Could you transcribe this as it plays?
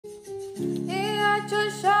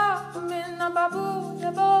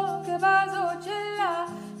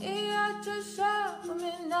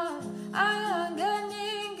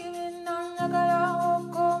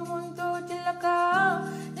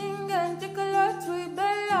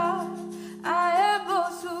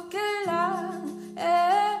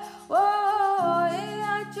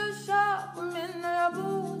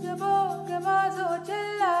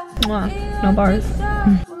No bars.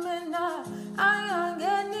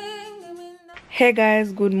 Hey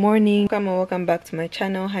guys, good morning, welcome back to my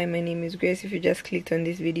channel. Hi, my name is Grace. If you just clicked on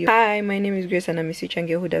this video, hi, my name is Grace and I'm a switch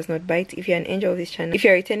girl who does not bite. If you're an angel of this channel, if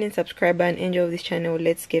you're a returning subscriber and angel of this channel,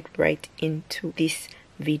 let's get right into this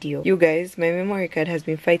video. You guys, my memory card has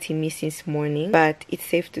been fighting me since morning, but it's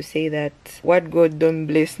safe to say that what God don't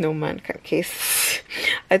bless, no man can kiss.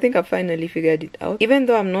 I think I finally figured it out, even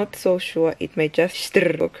though I'm not so sure. It might just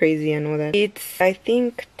go crazy and all that. It's, I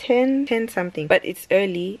think, 10 something, but it's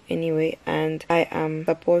early anyway, and I am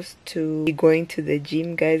supposed to be going to the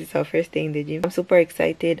gym. Guys, it's our first day in the gym. I'm super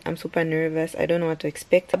excited. I'm super nervous. I don't know what to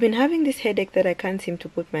expect. I've been having this headache that I can't seem to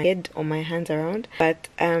put my head or my hands around, but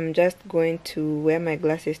I'm just going to wear my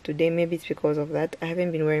glasses today. Maybe it's because of that. I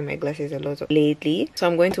haven't been wearing my glasses a lot lately, so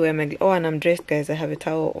I'm going to wear my and I'm dressed, guys. I have a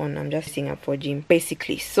towel on. I'm just sitting up for gym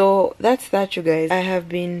basically. So that's that, you guys. I have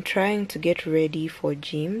been trying to get ready for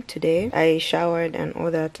gym today. I showered and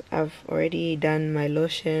all that. I've already done my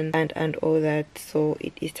lotion and all that, so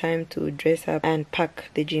it is time to dress up and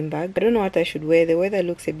pack the gym bag. I don't know what I should wear. The weather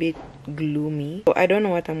looks a bit gloomy, so I don't know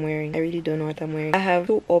what I'm wearing. I really don't know what I'm wearing. I have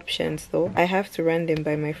two options though. I have to run them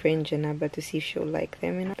by my friend Jenaba to see if she'll like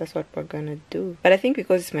them, and that's what we're gonna do. But I think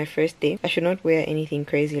because it's my first day, I should not wear anything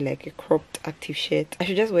crazy like a cropped active shirt. I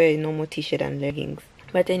should just wear a normal t-shirt and leggings.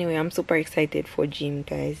 But anyway, I'm super excited for gym,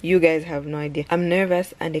 guys. You guys have no idea. I'm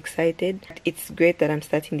nervous and excited. It's great that I'm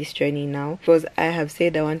starting this journey now, because I have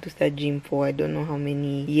said I want to start gym for I don't know how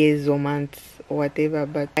many years or months or whatever,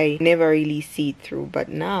 but I never really see it through. But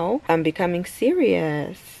now I'm becoming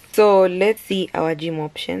serious. So let's see our gym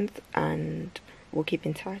options and we'll keep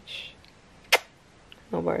in touch.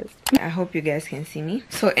 No bars. I hope you guys can see me.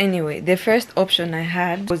 So anyway, the first option I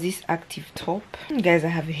had was this active top. Guys, I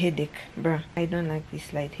have a headache, bruh. I don't like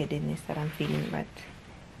this lightheadedness that I'm feeling, but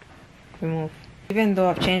remove. Even though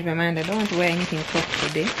I've changed my mind, I don't want to wear anything top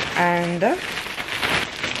today. And this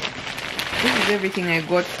is everything I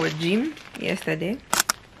got for gym yesterday.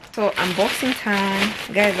 So unboxing time,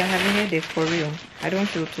 guys. I have a headache for real. I don't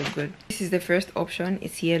feel too good. This is the first option.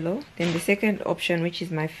 It's yellow. Then the second option, which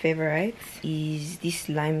is my favorite, is this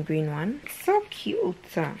lime green one. It's so cute.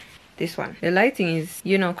 This one. The lighting is,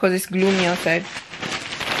 you know, because it's gloomy outside.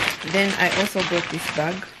 Then I also got this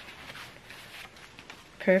bag.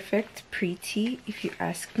 Perfect, pretty, if you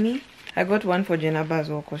ask me. I got one for Jenaba as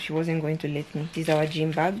well because she wasn't going to let me. This is our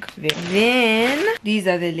gym bag. Then these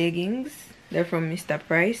are the leggings. They're from Mr.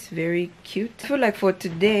 Price. Very cute. I feel like for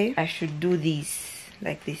today I should do these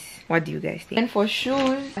like this. What do you guys think? And for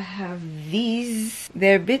shoes, I have these.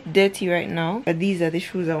 They're a bit dirty right now, but these are the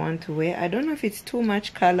shoes I want to wear. I don't know if it's too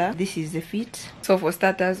much color. This is the fit. So for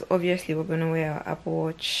starters, obviously we're gonna wear our Apple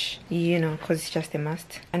Watch, you know, because it's just a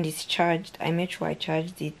must. And it's charged. I made sure I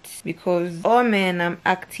charged it because, oh man, I'm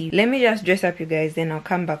active. Let me just dress up, you guys, then I'll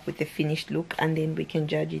come back with the finished look and then we can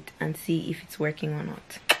judge it and see if it's working or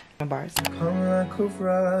not. Bars.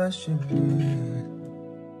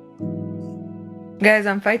 Guys,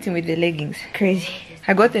 I'm fighting with the leggings. Crazy.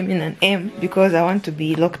 I got them in an M because I want to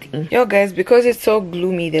be locked in. Yo guys, because it's so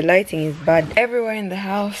gloomy, the lighting is bad everywhere in the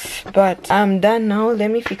house. But I'm done now. Let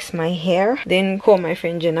me fix my hair, then call my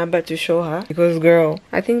friend Jenaba to show her, because girl,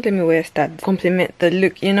 I think let me wear studs, complement the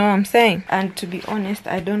look, you know what I'm saying? And to be honest,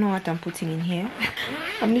 I don't know what I'm putting in here.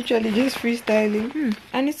 I'm literally just freestyling.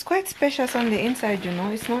 And it's quite spacious on the inside, you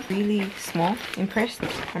know. It's not really small. Impressed.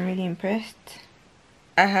 I'm really impressed.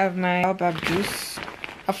 I have my baobab juice.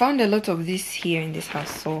 I found a lot of this here in this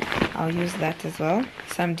house, so I'll use that as well.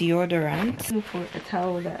 Some deodorant. Look for a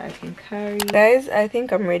towel that I can carry. Guys, I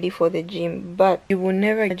think I'm ready for the gym, but you will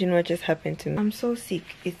never imagine what just happened to me. I'm so sick.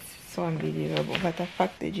 It's so unbelievable. But I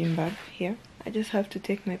packed the gym bag here. I just have to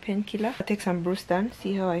take my painkiller. I'll take some Brewston,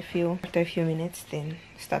 see how I feel after a few minutes, then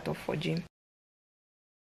start off for gym.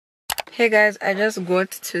 Hey guys, I just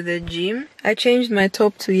got to the gym. I changed my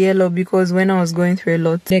top to yellow because when I was going through a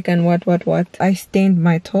lot and what I stained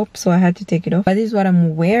my top, so I had to take it off. But this is what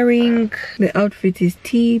I'm wearing. The outfit is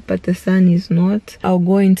tea, but the sun is not. I'll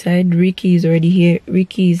go inside. Ricky is already here.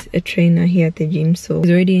 Ricky is a trainer here at the gym, so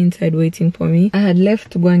he's already inside waiting for me. I had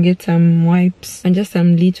left to go and get some wipes and just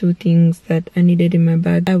some little things that I needed in my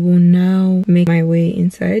bag. I will now make my way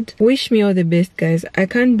inside. Wish me all the best, guys. I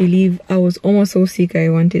can't believe I was almost so sick I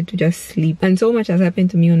wanted to just sleep. And so much has happened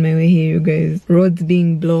to me on my way here, you guys. Roads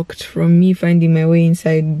being blocked, from me finding my way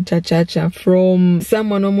inside cha-cha-cha, from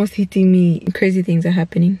someone almost hitting me. Crazy things are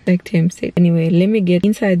happening, like Tim said. Anyway, let me get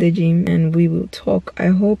inside the gym and we will talk. I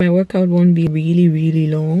hope my workout won't be really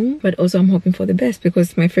long, but also I'm hoping for the best because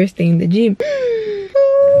it's my first day in the gym.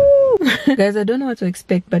 Guys, I don't know what to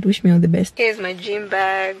expect, but wish me all the best. Here's my gym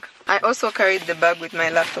bag. I also carried the bag with my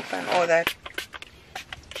laptop and all that.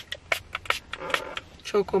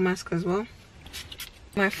 Choco mask as well.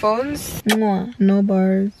 My phones. No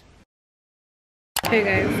bars. Hey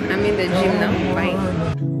guys, I'm in the gym now. Bye.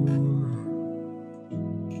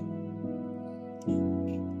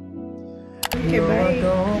 Okay, bye.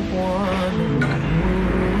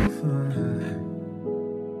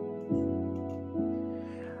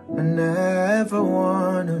 I never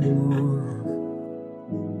wanna move.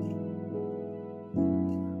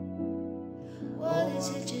 What is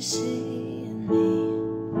it you see in me?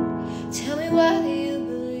 Tell me why you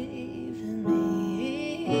believe in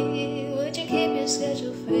me. Would you keep your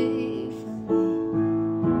schedule free for me?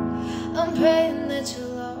 I'm praying that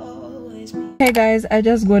you'll always be. Hey guys, I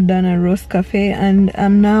just got done at Roast Cafe and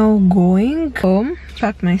I'm now going home.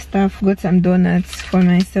 Pack my stuff, got some donuts for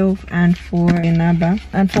myself and for Enaba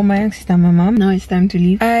and for my young sister, my mom. Now it's time to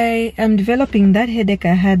leave. I am developing that headache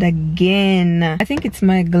I had again. I think it's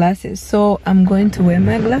my glasses, so I'm going to wear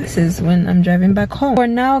my glasses when I'm driving back home. For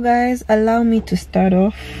now guys, allow me to start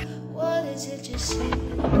off. What is it you see?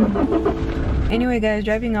 Anyway guys,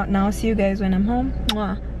 driving out now. See you guys when I'm home.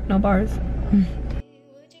 Mwah. No bars.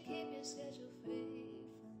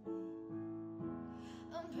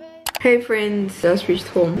 Hey friends, just reached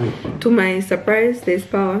home. To my surprise, there's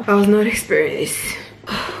power. I was not expecting this.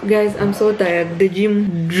 Guys, I'm so tired. The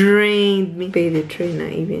gym drained me. Pay the trainer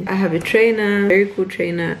even. I have a trainer, very cool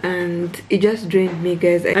trainer, and it just drained me,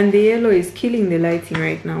 guys. And the yellow is killing the lighting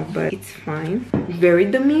right now, but it's fine. Very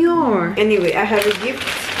demure. Anyway, I have a gift.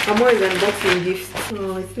 I'm always unboxing gifts.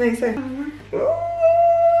 Oh, it's nice.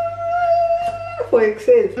 For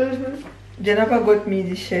Excel. Jennifer got me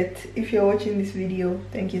this shirt. If you're watching this video,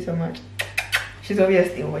 thank you so much. She's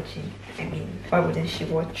obviously watching. I mean, why wouldn't she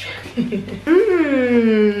watch?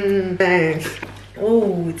 Nice.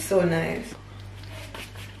 Oh, it's so nice.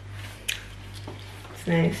 It's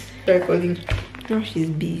nice. Try calling. Oh, she's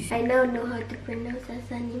busy. I now know how to pronounce her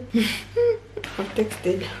surname. I've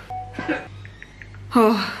texted.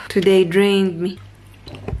 Oh, today drained me.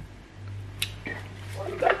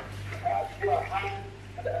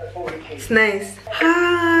 It's nice.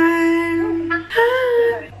 Hi.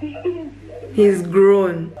 Hi. He's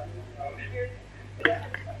grown.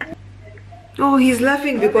 Oh, he's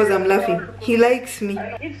laughing because I'm laughing. He likes me.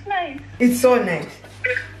 It's nice. It's so nice.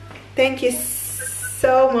 Thank you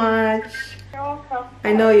so much. You're welcome.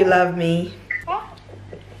 I know you love me.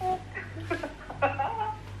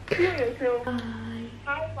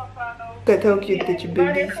 Look at how cute that your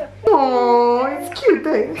baby is. Oh, it's cute.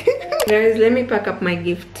 Guys, let me pack up my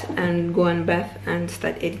gift and go and bath and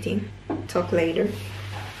start editing. Talk later.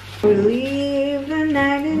 We leave the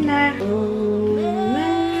night and night. Oh,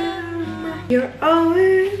 mama, you're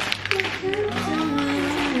always.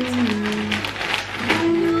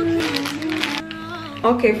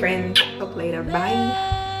 Okay, friends. Talk later.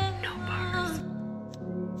 Bye.